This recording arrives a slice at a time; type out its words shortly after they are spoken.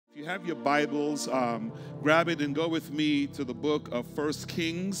you have your Bibles, grab it and go with me to the book of 1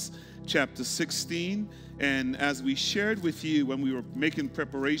 Kings, chapter 16. And as we shared with you when we were making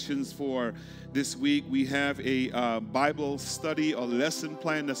preparations for this week, we have a Bible study or lesson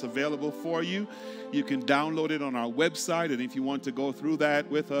plan that's available for you. You can download it on our website, and if you want to go through that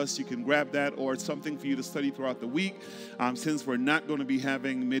with us, you can grab that, or it's something for you to study throughout the week. Since we're not going to be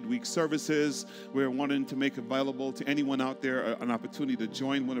having midweek services, we're wanting to make available to anyone out there an opportunity to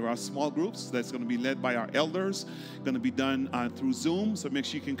join one of our small groups that's going to be led by our elders, going to be done through Zoom, so make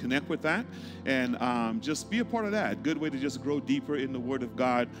sure you can connect with that, and just be a part of that. Good way to just grow deeper in the Word of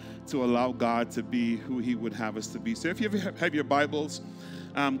God to allow God to be who He would have us to be. So if you have your Bibles,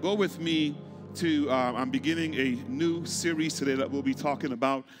 go with me to, I'm beginning a new series today that we'll be talking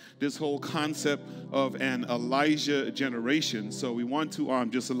about this whole concept of an Elijah generation. So we want to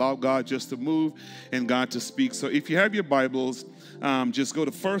just allow God just to move and God to speak. So if you have your Bibles, just go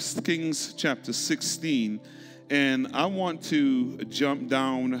to 1 Kings chapter 16. And I want to jump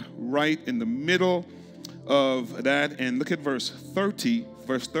down right in the middle of that and look at verse 30.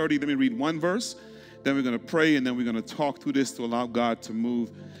 Verse 30, let me read one verse. Then we're going to pray, and then we're going to talk through this to allow God to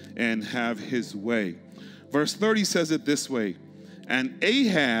move and have His way. Verse 30 says it this way: "And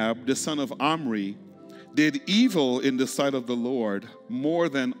Ahab, the son of Omri, did evil in the sight of the Lord more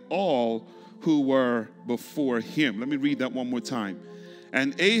than all who were before him." Let me read that one more time.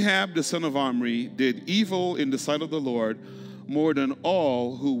 "And Ahab, the son of Omri, did evil in the sight of the Lord more than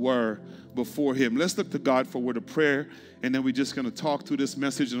all who were before him." Let's look to God for a word of prayer, and then we're just going to talk through this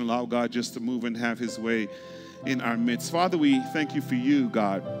message and allow God just to move and have His way in our midst. Father, we thank You for You,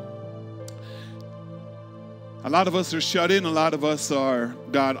 God. A lot of us are shut in. A lot of us are,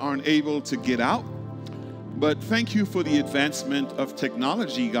 God, aren't able to get out. But thank You for the advancement of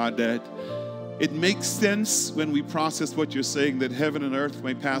technology, God, that it makes sense when we process what You're saying, that heaven and earth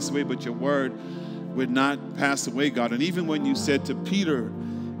may pass away, but Your word would not pass away, God. And even when You said to Peter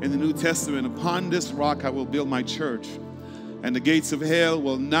in the New Testament, "Upon this rock I will build My church, and the gates of hell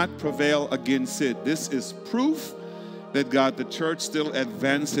will not prevail against it." This is proof that, God, the church still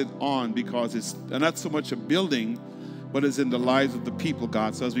advances on, because it's not so much a building, but it's in the lives of the people,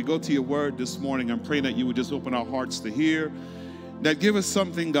 God. So as we go to Your word this morning, I'm praying that You would just open our hearts to hear, that give us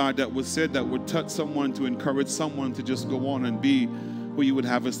something, God, that was said that would touch someone, to encourage someone to just go on and be who You would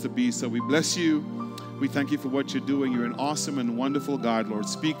have us to be. So we bless You. We thank You for what You're doing. You're an awesome and wonderful God, Lord.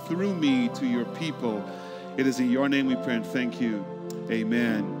 Speak through me to Your people. It is in Your name we pray and thank You.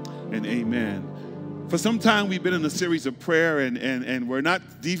 Amen and amen. For some time, we've been in a series of prayer, and we're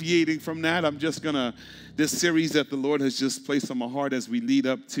not deviating from that. I'm just going to, this series that the Lord has just placed on my heart as we lead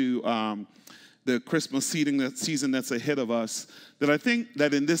up to the Christmas season that's ahead of us, that I think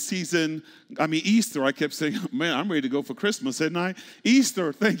that in this season, Easter, I kept saying, man, I'm ready to go for Christmas, hadn't I?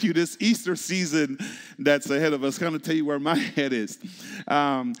 Easter, thank you, this Easter season that's ahead of us. Kind of tell you where my head is.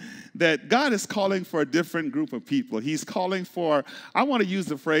 That God is calling for a different group of people. He's calling for, I want to use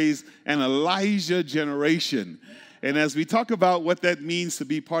the phrase, an Elijah generation. And as we talk about what that means to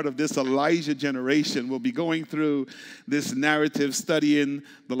be part of this Elijah generation, we'll be going through this narrative studying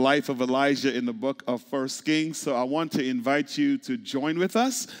the life of Elijah in the book of 1 Kings. So I want to invite you to join with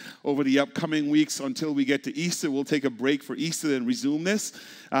us over the upcoming weeks until we get to Easter. We'll take a break for Easter and resume this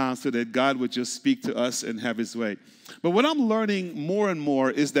so that God would just speak to us and have His way. But what I'm learning more and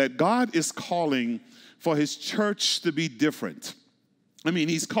more is that God is calling for His church to be different.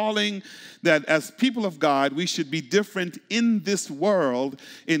 He's calling that as people of God, we should be different in this world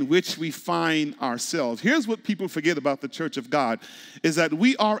in which we find ourselves. Here's what people forget about the church of God, is that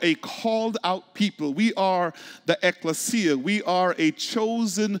we are a called out people. We are the ecclesia. We are a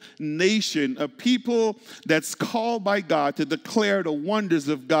chosen nation, a people that's called by God to declare the wonders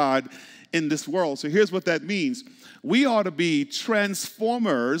of God in this world. So here's what that means. We ought to be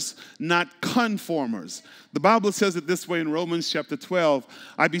transformers, not conformers. The Bible says it this way in Romans chapter 12.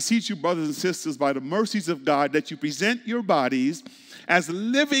 "I beseech you, brothers and sisters, by the mercies of God, that you present your bodies as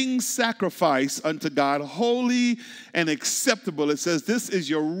living sacrifice unto God, holy and acceptable." It says this is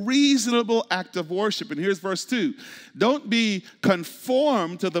your reasonable act of worship. And here's verse 2. "Don't be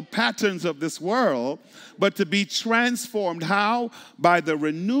conformed to the patterns of this world, but to be transformed." How? "By the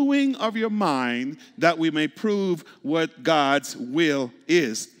renewing of your mind, that we may prove what God's will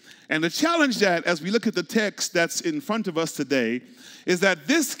is." And the challenge that, as we look at the text that's in front of us today, is that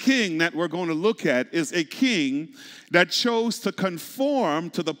this king that we're going to look at is a king that chose to conform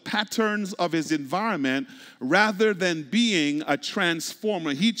to the patterns of his environment rather than being a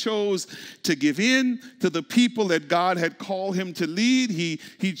transformer. He chose to give in to the people that God had called him to lead.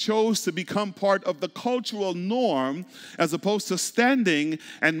 He chose to become part of the cultural norm as opposed to standing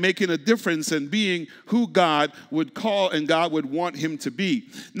and making a difference and being who God would call and God would want him to be.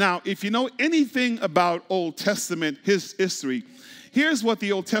 Now, if you know anything about Old Testament history, here's what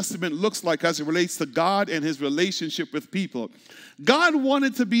the Old Testament looks like as it relates to God and his relationship with people. God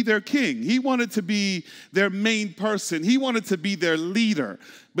wanted to be their king. He wanted to be their main person. He wanted to be their leader.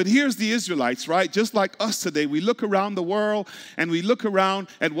 But here's the Israelites, right? Just like us today, we look around the world and we look around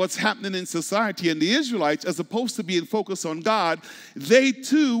at what's happening in society. And the Israelites, as opposed to being focused on God, they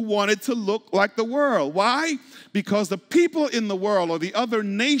too wanted to look like the world. Why? Because the people in the world or the other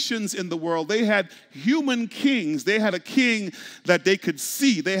nations in the world, they had human kings. They had a king that they could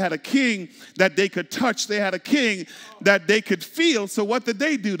see. They had a king that they could touch. They had a king that they could feel. So what did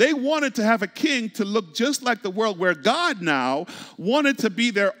they do? They wanted to have a king to look just like the world, where God now wanted to be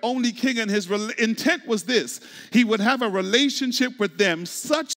their only king, and his intent was this: he would have a relationship with them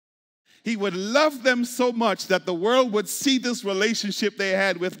such he would love them so much that the world would see this relationship they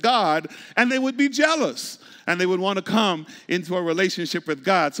had with God and they would be jealous and they would want to come into a relationship with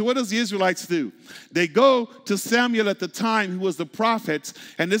God. So what does the Israelites do? They go to Samuel at the time, who was the prophet,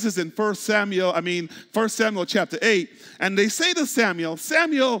 and this is in 1 Samuel chapter 8, and they say to Samuel,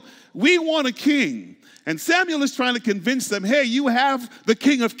 "Samuel, we want a king." And Samuel is trying to convince them, hey, you have the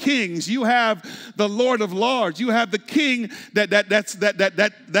King of Kings, you have the Lord of Lords, you have the King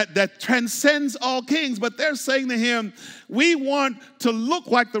that transcends all kings. But they're saying to him, we want to look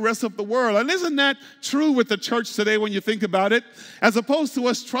like the rest of the world. And isn't that true with the church today when you think about it? As opposed to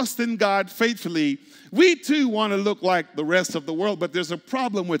us trusting God faithfully, we too want to look like the rest of the world, but there's a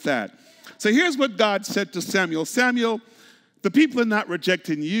problem with that. So here's what God said to Samuel. Samuel, the people are not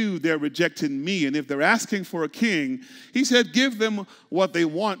rejecting you, they're rejecting me. And if they're asking for a king, he said, give them what they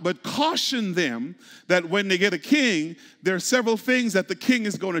want, but caution them that when they get a king, there are several things that the king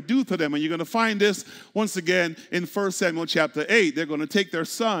is going to do to them. And you're going to find this once again in 1 Samuel chapter 8. They're going to take their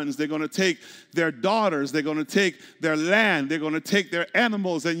sons, they're going to take their daughters, they're going to take their land, they're going to take their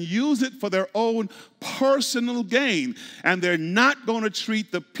animals and use it for their own personal gain. And they're not going to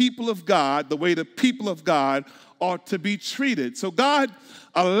treat the people of God the way the people of God ought to be treated. So God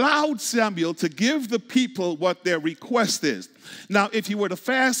allowed Samuel to give the people what their request is. Now, if you were to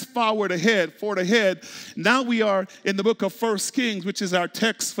fast forward ahead, now we are in the book of 1 Kings, which is our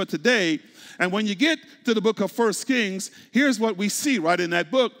text for today. And when you get to the book of 1 Kings, here's what we see right in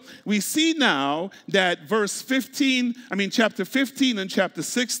that book. We see now that chapter 15 and chapter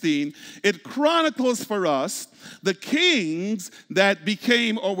 16, it chronicles for us the kings that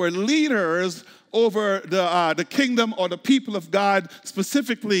became or were leaders over the kingdom or the people of God,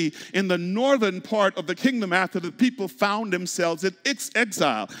 specifically in the northern part of the kingdom after the people found themselves in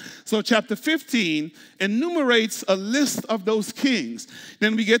exile. So chapter 15 enumerates a list of those kings.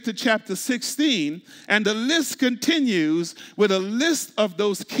 Then we get to chapter 16, and the list continues with a list of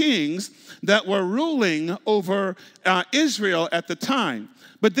those kings that were ruling over Israel at the time.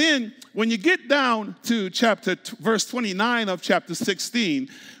 But then when you get down to verse 29 of chapter 16,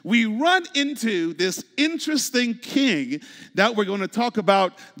 we run into this interesting king that we're going to talk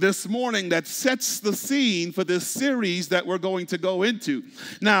about this morning that sets the scene for this series that we're going to go into.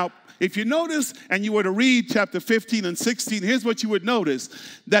 Now, if you notice and you were to read chapter 15 and 16, here's what you would notice: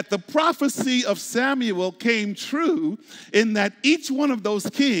 that the prophecy of Samuel came true in that each one of those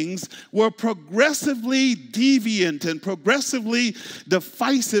kings were progressively deviant and progressively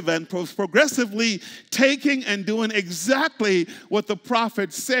divisive and progressively taking and doing exactly what the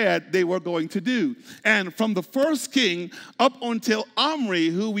prophet said they were going to do. And from the first king up until Omri,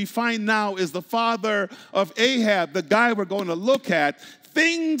 who we find now is the father of Ahab, the guy we're going to look at,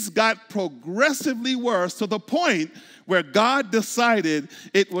 things got progressively worse to the point where God decided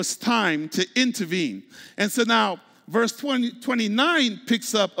it was time to intervene. And so now, verse 29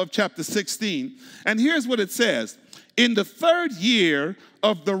 picks up of chapter 16. And here's what it says. In the 3rd year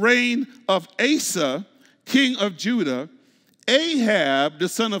of the reign of Asa, king of Judah, Ahab, the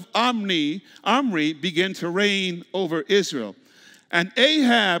son of Omri, began to reign over Israel. And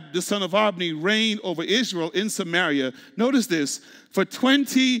Ahab, the son of Omri, reigned over Israel in Samaria, notice this, for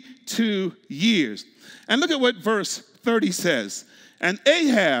 22 years. And look at what verse 30 says. And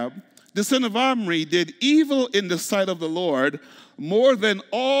Ahab, the son of Omri, did evil in the sight of the Lord, more than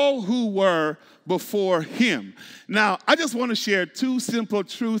all who were before him. Now, I just want to share two simple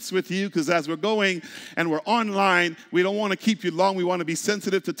truths with you, because as we're going and we're online, we don't want to keep you long. We want to be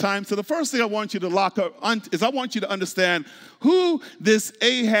sensitive to time. So the first thing I want you to lock up is I want you to understand who this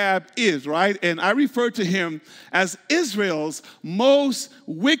Ahab is, right? And I refer to him as Israel's most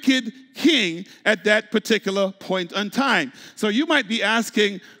wicked king at that particular point in time. So you might be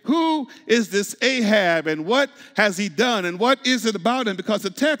asking, who is this Ahab and what has he done and what is it about him? Because the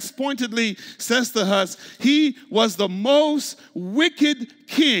text pointedly says to us, he was the most wicked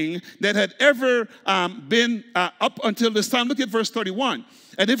king that had ever been up until this time. Look at verse 31.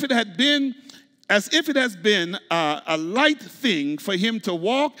 And if it had been as if it has been a light thing for him to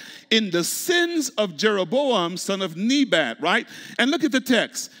walk in the sins of Jeroboam, son of Nebat, right? And look at the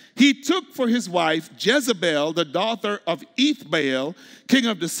text. He took for his wife Jezebel, the daughter of Ethbaal, king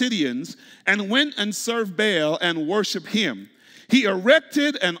of the Syrians, and went and served Baal and worshiped him. He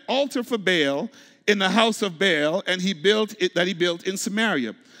erected an altar for Baal in the house of Baal, and he built in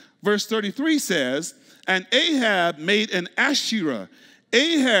Samaria. Verse 33 says, and Ahab made an Asherah.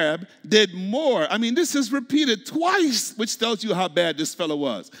 Ahab did more. I mean, this is repeated twice, which tells you how bad this fellow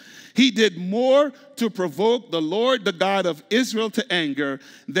was. He did more to provoke the Lord, the God of Israel, to anger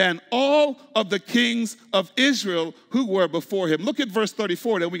than all of the kings of Israel who were before him. Look at verse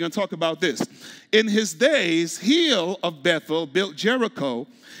 34, then we're going to talk about this. In his days, Hiel of Bethel built Jericho.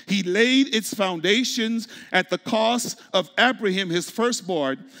 He laid its foundations at the cost of Abraham, his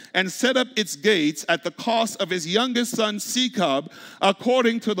firstborn, and set up its gates at the cost of his youngest son, Sechab,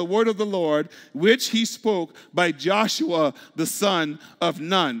 according to the word of the Lord, which he spoke by Joshua, the son of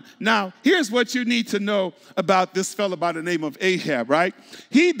Nun. Now, here's what you need to know about this fellow by the name of Ahab, right?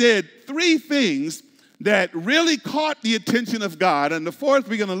 He did three things that really caught the attention of God. And the fourth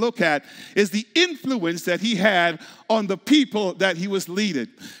we're going to look at is the influence that he had on the people that he was leading.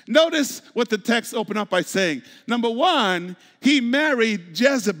 Notice what the text opened up by saying. Number one, he married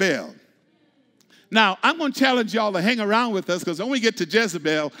Jezebel. Now, I'm going to challenge y'all to hang around with us, because when we get to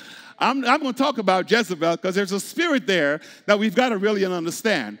Jezebel, I'm going to talk about Jezebel because there's a spirit there that we've got to really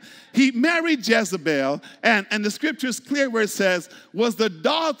understand. He married Jezebel, and the scripture is clear where it says, was the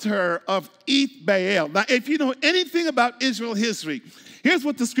daughter of Ethbaal. Now, if you know anything about Israel history, here's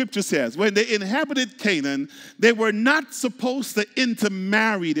what the scripture says. When they inhabited Canaan, they were not supposed to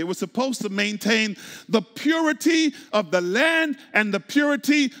intermarry. They were supposed to maintain the purity of the land and the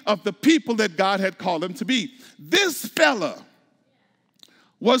purity of the people that God had called them to be. This fella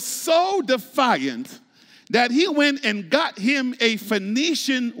was so defiant that he went and got him a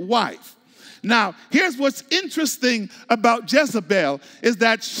Phoenician wife. Now, here's what's interesting about Jezebel is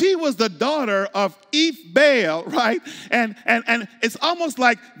that she was the daughter of Ethbaal, right? And it's almost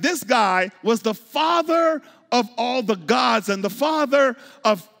like this guy was the father of all the gods and the father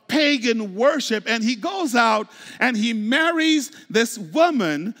of pagan worship. And he goes out and he marries this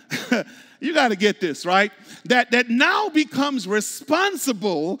woman. You got to get this, right? That now becomes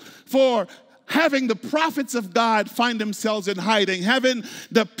responsible for having the prophets of God find themselves in hiding, having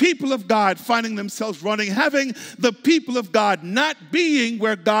the people of God finding themselves running, having the people of God not being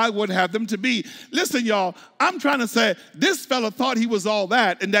where God would have them to be. Listen, y'all, I'm trying to say this fella thought he was all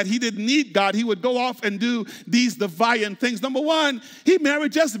that and that he didn't need God. He would go off and do these deviant things. Number one, he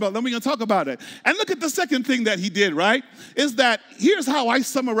married Jezebel. Then we're going to talk about it. And look at the second thing that he did, right? Is that here's how I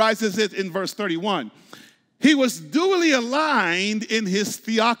summarize it in verse 31. He was duly aligned in his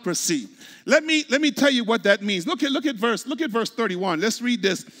theocracy. Let me tell you what that means. Look at verse 31. Let's read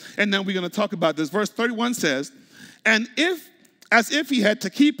this, and then we're going to talk about this. Verse 31 says, and as if he had to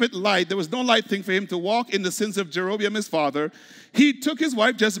keep it light, there was no light thing for him to walk in the sins of Jeroboam his father, he took his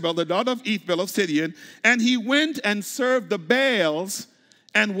wife Jezebel, the daughter of Ethbaal of Syrian, and he went and served the Baals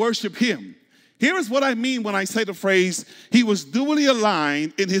and worshiped him. Here is what I mean when I say the phrase, he was duly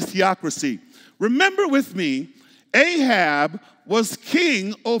aligned in his theocracy. Remember with me, Ahab was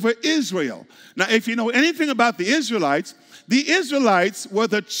king over Israel. Now, if you know anything about the Israelites were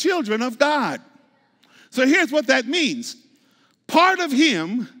the children of God. So here's what that means. Part of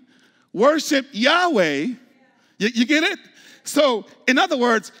him worshiped Yahweh. You get it? So, in other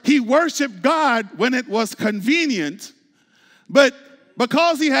words, he worshiped God when it was convenient, but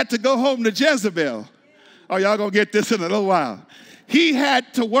because he had to go home to Jezebel, oh, y'all gonna get this in a little while, he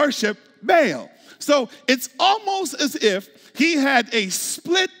had to worship Baal. So it's almost as if he had a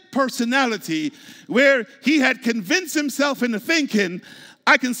split personality where he had convinced himself into thinking,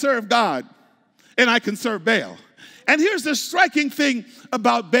 I can serve God and I can serve Baal. And here's the striking thing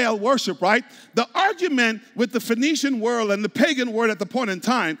about Baal worship, right? The argument with the Phoenician world and the pagan world at the point in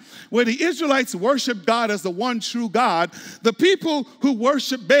time where the Israelites worshiped God as the one true God, the people who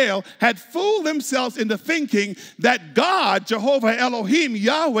worshiped Baal had fooled themselves into thinking that God, Jehovah Elohim,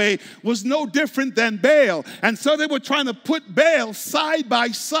 Yahweh, was no different than Baal. And so they were trying to put Baal side by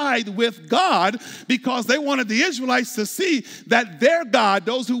side with God because they wanted the Israelites to see that their God,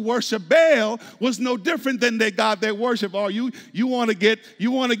 those who worship Baal, was no different than their God they worship. Oh, you want to get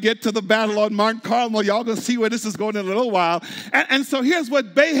to the battle on Mount Carmel. Y'all gonna see where this is going in a little while. And so here's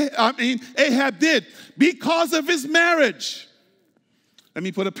what Ahab did because of his marriage. Let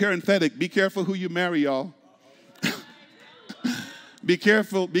me put a parenthetic. Be careful who you marry, y'all. Be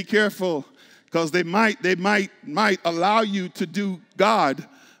careful, because they might allow you to do God.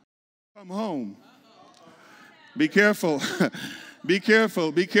 Come home. Be careful. Be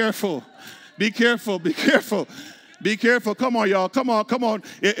careful. Be careful. Be careful. Be careful. Be careful. Come on, y'all. Come on.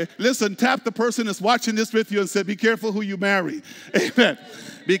 Listen, tap the person that's watching this with you and say, be careful who you marry. Amen.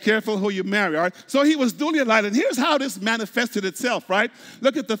 Be careful who you marry, all right? So he was duly aligned, and here's how this manifested itself, right?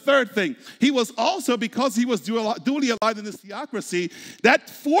 Look at the third thing. He was also, because he was duly aligned in this theocracy, that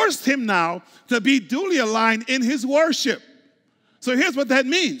forced him now to be duly aligned in his worship. So here's what that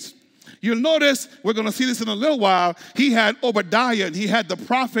means. You'll notice, we're going to see this in a little while, he had Obadiah and he had the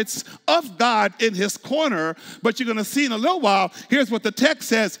prophets of God in his corner. But you're going to see in a little while, here's what the text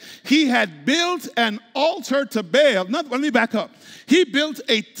says. He had built an altar to Baal. Let me back up. He built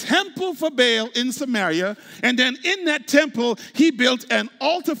a temple for Baal in Samaria, and then in that temple, he built an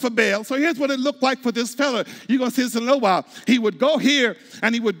altar for Baal. So here's what it looked like for this fella. You're going to see this in a little while. He would go here,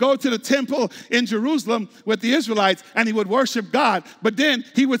 and he would go to the temple in Jerusalem with the Israelites, and he would worship God. But then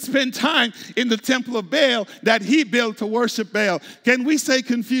he would spend time in the temple of Baal that he built to worship Baal. Can we say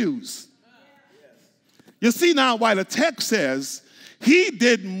confused? You see now why the text says he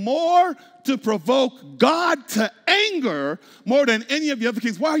did more to provoke God to anger more than any of the other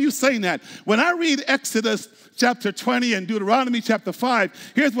kings. Why are you saying that? When I read Exodus chapter 20 and Deuteronomy chapter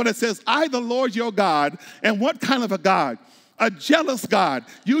 5, here's what it says. I, the Lord your God, and what kind of a God? A jealous God.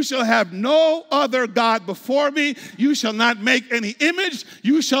 You shall have no other God before me. You shall not make any image.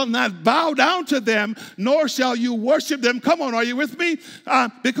 You shall not bow down to them, nor shall you worship them. Come on, are you with me?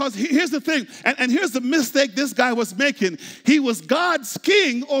 Because here's the thing, and here's the mistake this guy was making. He was God's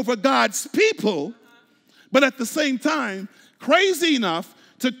king over God's people, but at the same time, crazy enough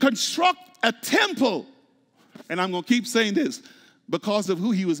to construct a temple. And I'm going to keep saying this because of who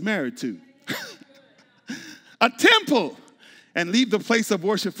he was married to. A temple. And leave the place of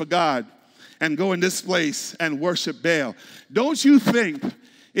worship for God and go in this place and worship Baal. Don't you think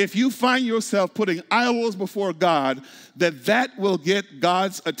if you find yourself putting idols before God that will get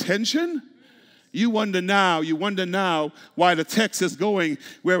God's attention? You wonder now why the text is going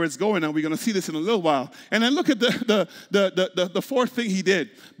where it's going, and we're going to see this in a little while. And then look at the fourth thing he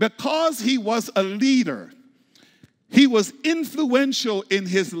did. Because he was a leader, he was influential in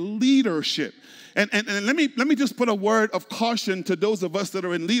his leadership. And let me just put a word of caution to those of us that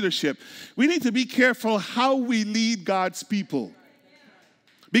are in leadership. We need to be careful how we lead God's people,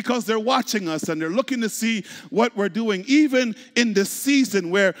 because they're watching us and they're looking to see what we're doing, even in this season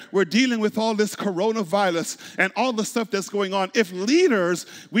where we're dealing with all this coronavirus and all the stuff that's going on. If leaders,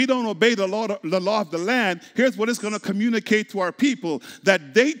 we don't obey the law of the land, here's what it's going to communicate to our people,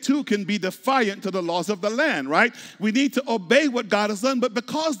 that they too can be defiant to the laws of the land, right? We need to obey what God has done, but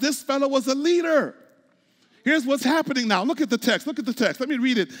because this fellow was a leader, here's what's happening now. Look at the text. Let me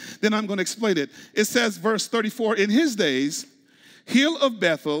read it, then I'm going to explain it. It says, verse 34, in his days, Hill of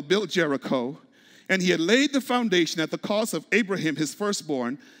Bethel built Jericho, and he had laid the foundation at the cost of Abraham, his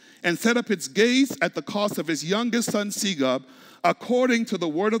firstborn, and set up its gates at the cost of his youngest son Segub, according to the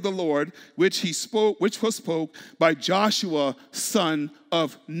word of the Lord, which was spoke by Joshua, son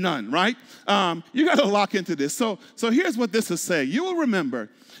of Nun. Right? You got to lock into this. So here's what this is saying. You will remember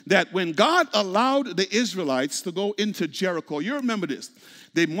that when God allowed the Israelites to go into Jericho, you remember this.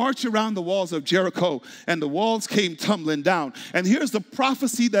 They marched around the walls of Jericho, and the walls came tumbling down. And here's the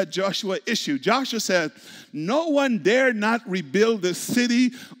prophecy that Joshua issued. Joshua said, no one dare not rebuild this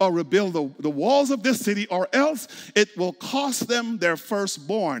city or rebuild the walls of this city, or else it will cost them their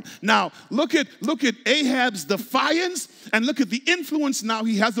firstborn. Now, look at Ahab's defiance, and look at the influence now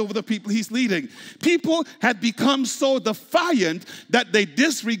he has over the people he's leading. People had become so defiant that they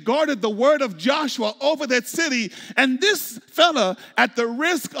disregarded the word of Joshua over that city, and this fella, at the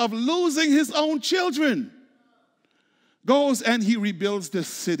risk of losing his own children, goes and he rebuilds this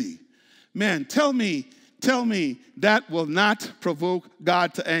city. Man, tell me tell me that will not provoke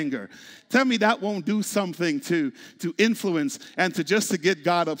God to anger. Tell me that won't do something to influence and to get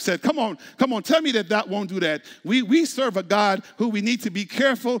God upset. Come on, tell me that won't do that. We serve a God who we need to be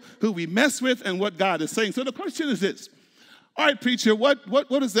careful, who we mess with, and what God is saying. So the question is this. All right, preacher, what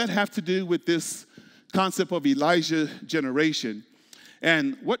does that have to do with this concept of Elijah generation?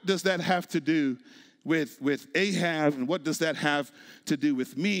 And what does that have to do with Ahab, and what does that have to do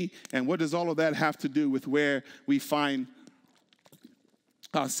with me, and what does all of that have to do with where we find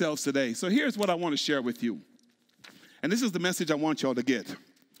ourselves today? So here's what I want to share with you, and this is the message I want y'all to get.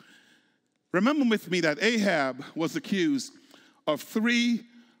 Remember with me that Ahab was accused of 3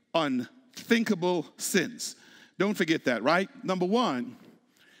 unthinkable sins. Don't forget that, right? Number 1,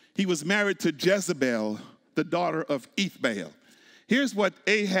 he was married to Jezebel, the daughter of Ethbaal. Here's what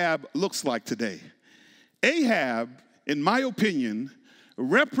Ahab looks like today. Ahab, in my opinion,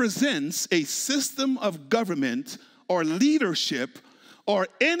 represents a system of government or leadership or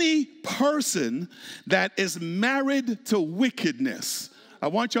any person that is married to wickedness. I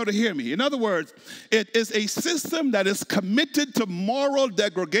want y'all to hear me. In other words, it is a system that is committed to moral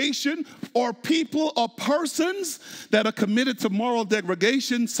degradation, or people or persons that are committed to moral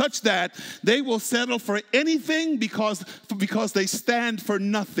degradation such that they will settle for anything because they stand for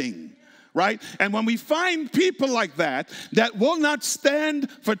nothing. Right? And when we find people like that will not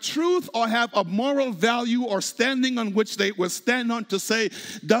stand for truth or have a moral value or standing on which they will stand on to say,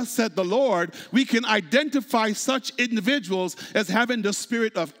 thus said the Lord, we can identify such individuals as having the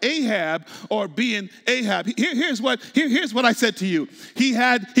spirit of Ahab or being Ahab. Here's what I said to you.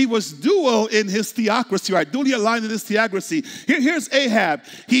 He was dual in his theocracy, right? Dually aligned in his theocracy. Here's Ahab.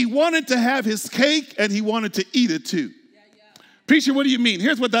 He wanted to have his cake and he wanted to eat it too. Preacher, what do you mean?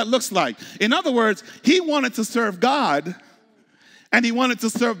 Here's what that looks like. In other words, he wanted to serve God and he wanted to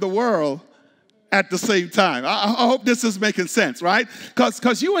serve the world at the same time. I hope this is making sense, right?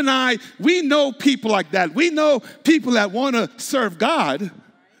 Because you and I, we know people like that. We know people that want to serve God,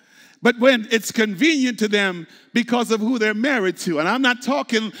 but when it's convenient to them because of who they're married to. And I'm not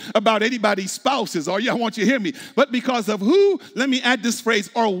talking about anybody's spouses, or I want you to hear me, but because of who, let me add this phrase,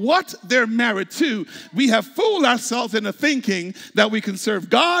 or what they're married to, we have fooled ourselves into thinking that we can serve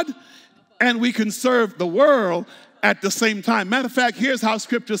God and we can serve the world at the same time. Matter of fact, here's how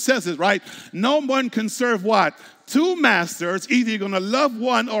scripture says it, right? No one can serve what? 2 masters. Either you're going to love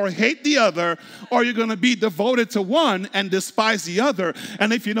one or hate the other, or you're going to be devoted to one and despise the other.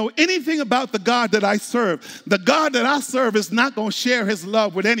 And if you know anything about the God that I serve, the God that I serve is not going to share his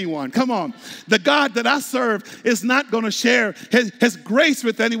love with anyone. Come on. The God that I serve is not going to share his grace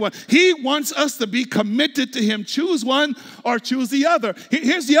with anyone. He wants us to be committed to him. Choose one or choose the other.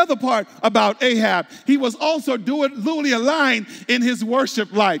 Here's the other part about Ahab. He was also duly aligned in his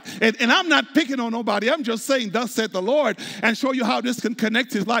worship life. And I'm not picking on nobody. I'm just saying, thus said the Lord, and show you how this can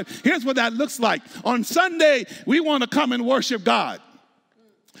connect his life. Here's what that looks like. On Sunday, we want to come and worship God.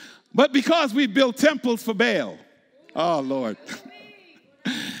 But because we built temples for Baal, oh Lord.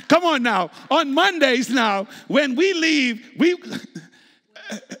 Come on now. On Mondays now, when we leave,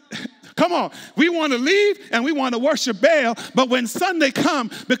 come on, we want to leave and we want to worship Baal, but when Sunday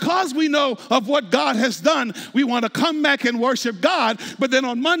comes, because we know of what God has done, we want to come back and worship God, but then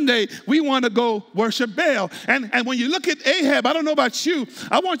on Monday, we want to go worship Baal. And when you look at Ahab, I don't know about you,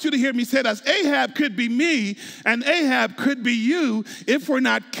 I want you to hear me say that Ahab could be me and Ahab could be you if we're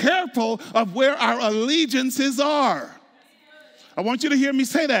not careful of where our allegiances are. I want you to hear me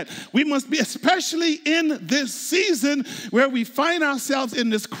say that. We must be, especially in this season where we find ourselves in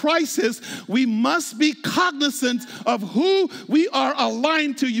this crisis, we must be cognizant of who we are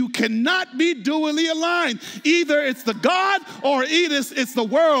aligned to. You cannot be dually aligned. Either it's the God or it's the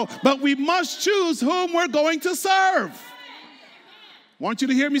world, but we must choose whom we're going to serve. I want you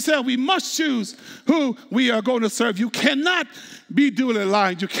to hear me say, we must choose who we are going to serve. You cannot be dually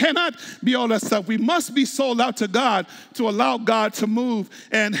aligned. You cannot be all that stuff. We must be sold out to God to allow God to move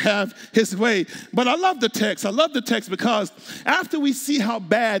and have his way. But I love the text. I love the text because after we see how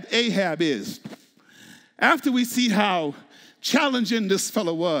bad Ahab is, after we see how challenging this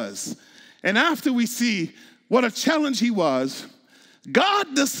fellow was, and after we see what a challenge he was,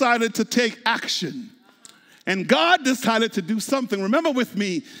 God decided to take action. And God decided to do something. Remember with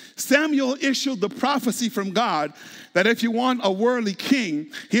me, Samuel issued the prophecy from God that if you want a worldly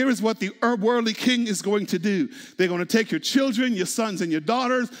king, here is what the worldly king is going to do. They're going to take your children, your sons and your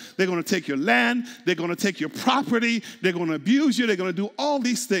daughters. They're going to take your land. They're going to take your property. They're going to abuse you. They're going to do all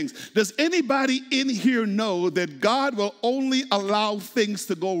these things. Does anybody in here know that God will only allow things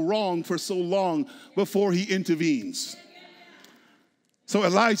to go wrong for so long before he intervenes? So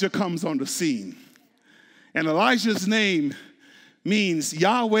Elijah comes on the scene. And Elijah's name means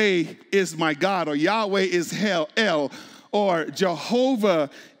Yahweh is my God, or Yahweh is El, or Jehovah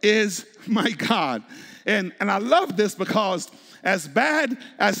is my God. And I love this because as bad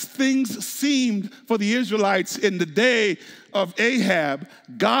as things seemed for the Israelites in the day of Ahab,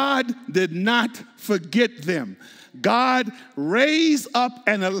 God did not forget them. God raised up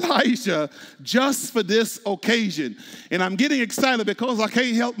an Elijah just for this occasion. And I'm getting excited because I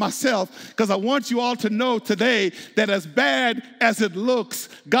can't help myself, because I want you all to know today that as bad as it looks,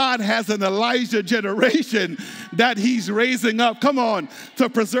 God has an Elijah generation that he's raising up, come on, to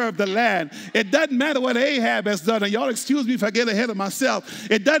preserve the land. It doesn't matter what Ahab has done, and y'all excuse me if I get ahead of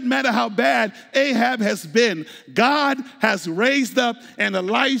myself. It doesn't matter how bad Ahab has been. God has raised up an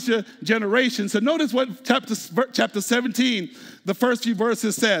Elijah generation. So notice what chapter 17, the first few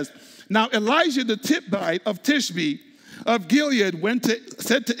verses says. Now Elijah the Tishbite of Tishbe of Gilead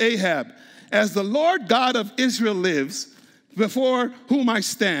said to Ahab, as the Lord God of Israel lives, before whom I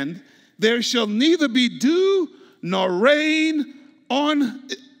stand, there shall neither be dew nor rain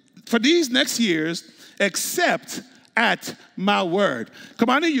for these next years, except at my word. Come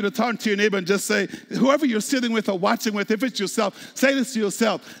on, I need you to turn to your neighbor and just say, whoever you're sitting with or watching with, if it's yourself, say this to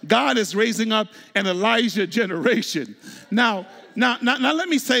yourself. God is raising up an Elijah generation. Now let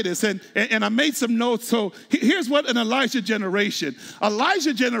me say this, and I made some notes. So here's what an Elijah generation.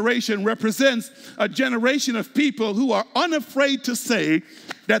 Elijah generation represents a generation of people who are unafraid to say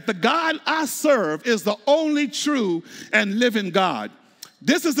that the God I serve is the only true and living God.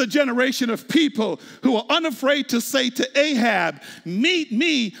 This is a generation of people who are unafraid to say to Ahab, meet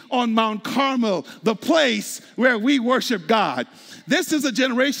me on Mount Carmel, the place where we worship God. This is a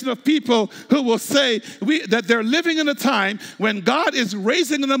generation of people who will say that they're living in a time when God is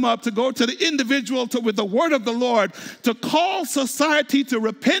raising them up to go to the individual with the word of the Lord, to call society to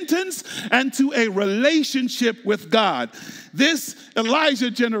repentance and to a relationship with God. This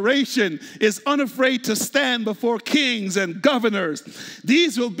Elijah generation is unafraid to stand before kings and governors.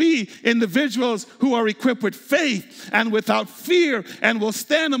 These will be individuals who are equipped with faith and without fear, and will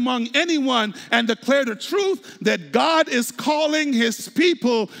stand among anyone and declare the truth that God is calling his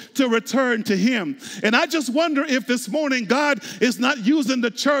people to return to him. And I just wonder if this morning God is not using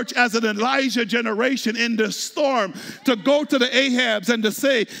the church as an Elijah generation in this storm to go to the Ahabs and to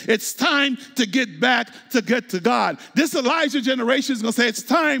say, it's time to get to God. This Elijah generation is going to say, it's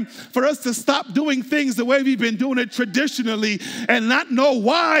time for us to stop doing things the way we've been doing it traditionally and not know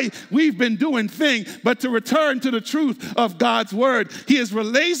why we've been doing things, but to return to the truth of God's word. He is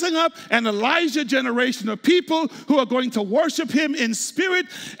raising up an Elijah generation of people who are going to worship him in spirit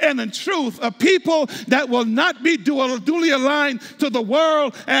and in truth, a people that will not be duly aligned to the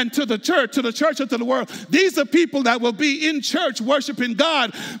world and to the church and to the world. These are people that will be in church worshiping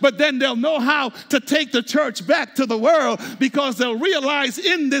God, but then they'll know how to take the church back to the world, because they'll realize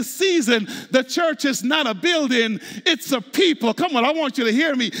in this season the church is not a building, it's a people. Come on, I want you to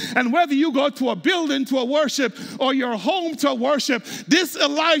hear me. And whether you go to a building to a worship or your home to a worship, this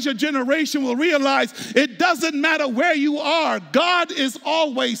Elijah generation will realize it doesn't matter where you are, God is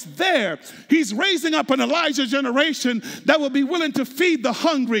always there. He's raising up an Elijah generation that will be willing to feed the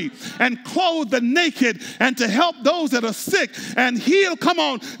hungry and clothe the naked and to help those that are sick and heal, come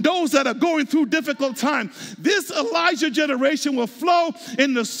on, those that are going through difficult times. This Elijah generation will flow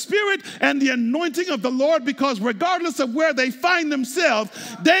in the spirit and the anointing of the Lord, because regardless of where they find themselves,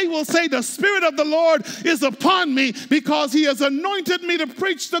 they will say, the Spirit of the Lord is upon me because he has anointed me to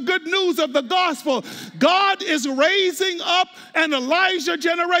preach the good news of the gospel. God is raising up an Elijah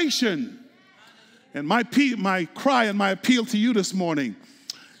generation. And my cry and my appeal to you this morning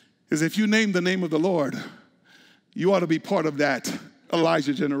is, if you name the name of the Lord, you ought to be part of that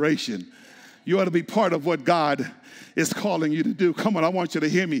Elijah generation. You ought to be part of what God is calling you to do. Come on, I want you to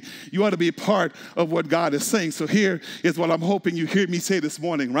hear me. You ought to be a part of what God is saying. So here is what I'm hoping you hear me say this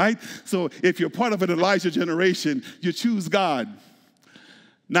morning, right? So if you're part of an Elijah generation, you choose God,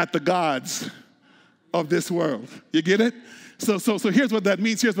 not the gods of this world. You get it? So here's what that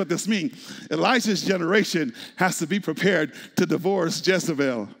means. Here's what this means. Elijah's generation has to be prepared to divorce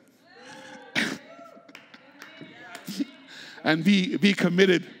Jezebel and be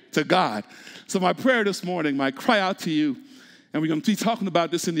committed to God. So my prayer this morning, my cry out to you, and we're going to be talking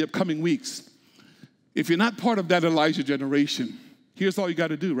about this in the upcoming weeks. If you're not part of that Elijah generation, here's all you got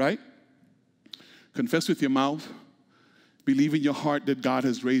to do, right? Confess with your mouth, believe in your heart that God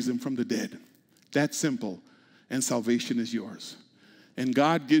has raised him from the dead. That's simple, and salvation is yours. And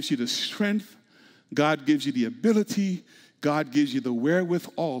God gives you the strength, God gives you the ability, God gives you the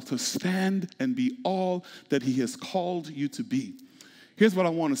wherewithal to stand and be all that he has called you to be. here's what I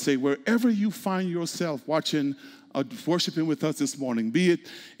want to say. Wherever you find yourself watching, worshiping with us this morning, be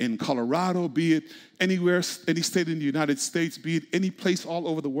it in Colorado, be it anywhere, any state in the United States, be it any place all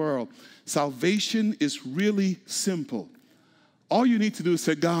over the world, salvation is really simple. All you need to do is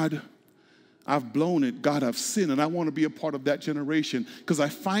say, God, I've blown it. God, I've sinned, and I want to be a part of that generation because I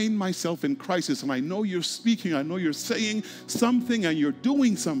find myself in crisis, and I know you're speaking. I know you're saying something, and you're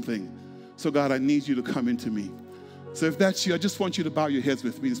doing something. So, God, I need you to come into me. So if that's you, I just want you to bow your heads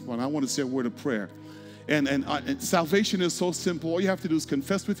with me this morning. I want to say a word of prayer. And salvation is so simple. All you have to do is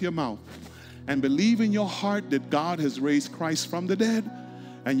confess with your mouth and believe in your heart that God has raised Christ from the dead,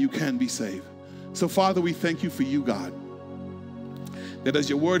 and you can be saved. So, Father, we thank you for you, God. That as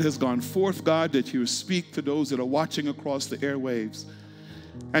your word has gone forth, God, that you speak to those that are watching across the airwaves.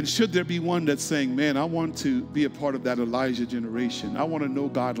 And should there be one that's saying, man, I want to be a part of that Elijah generation. I want to know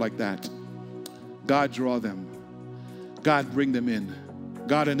God like that. God, draw them. God, bring them in.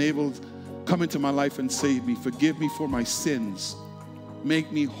 God, come into my life and save me. Forgive me for my sins.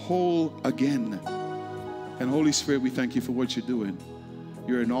 Make me whole again. And Holy Spirit, we thank you for what you're doing.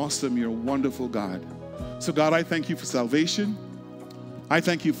 You're an awesome, you're a wonderful God. So God, I thank you for salvation. I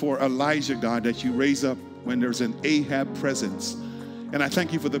thank you for Elijah, God, that you raise up when there's an Ahab presence. And I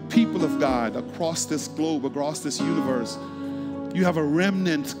thank you for the people of God across this globe, across this universe. You have a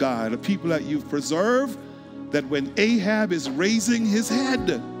remnant, God, of people that you've preserved, that when Ahab is raising his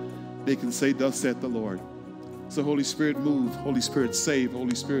head, they can say, thus saith the Lord. So Holy Spirit, move. Holy Spirit, save.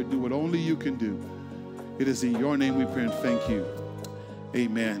 Holy Spirit, do what only you can do. It is in your name we pray and thank you.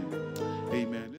 Amen.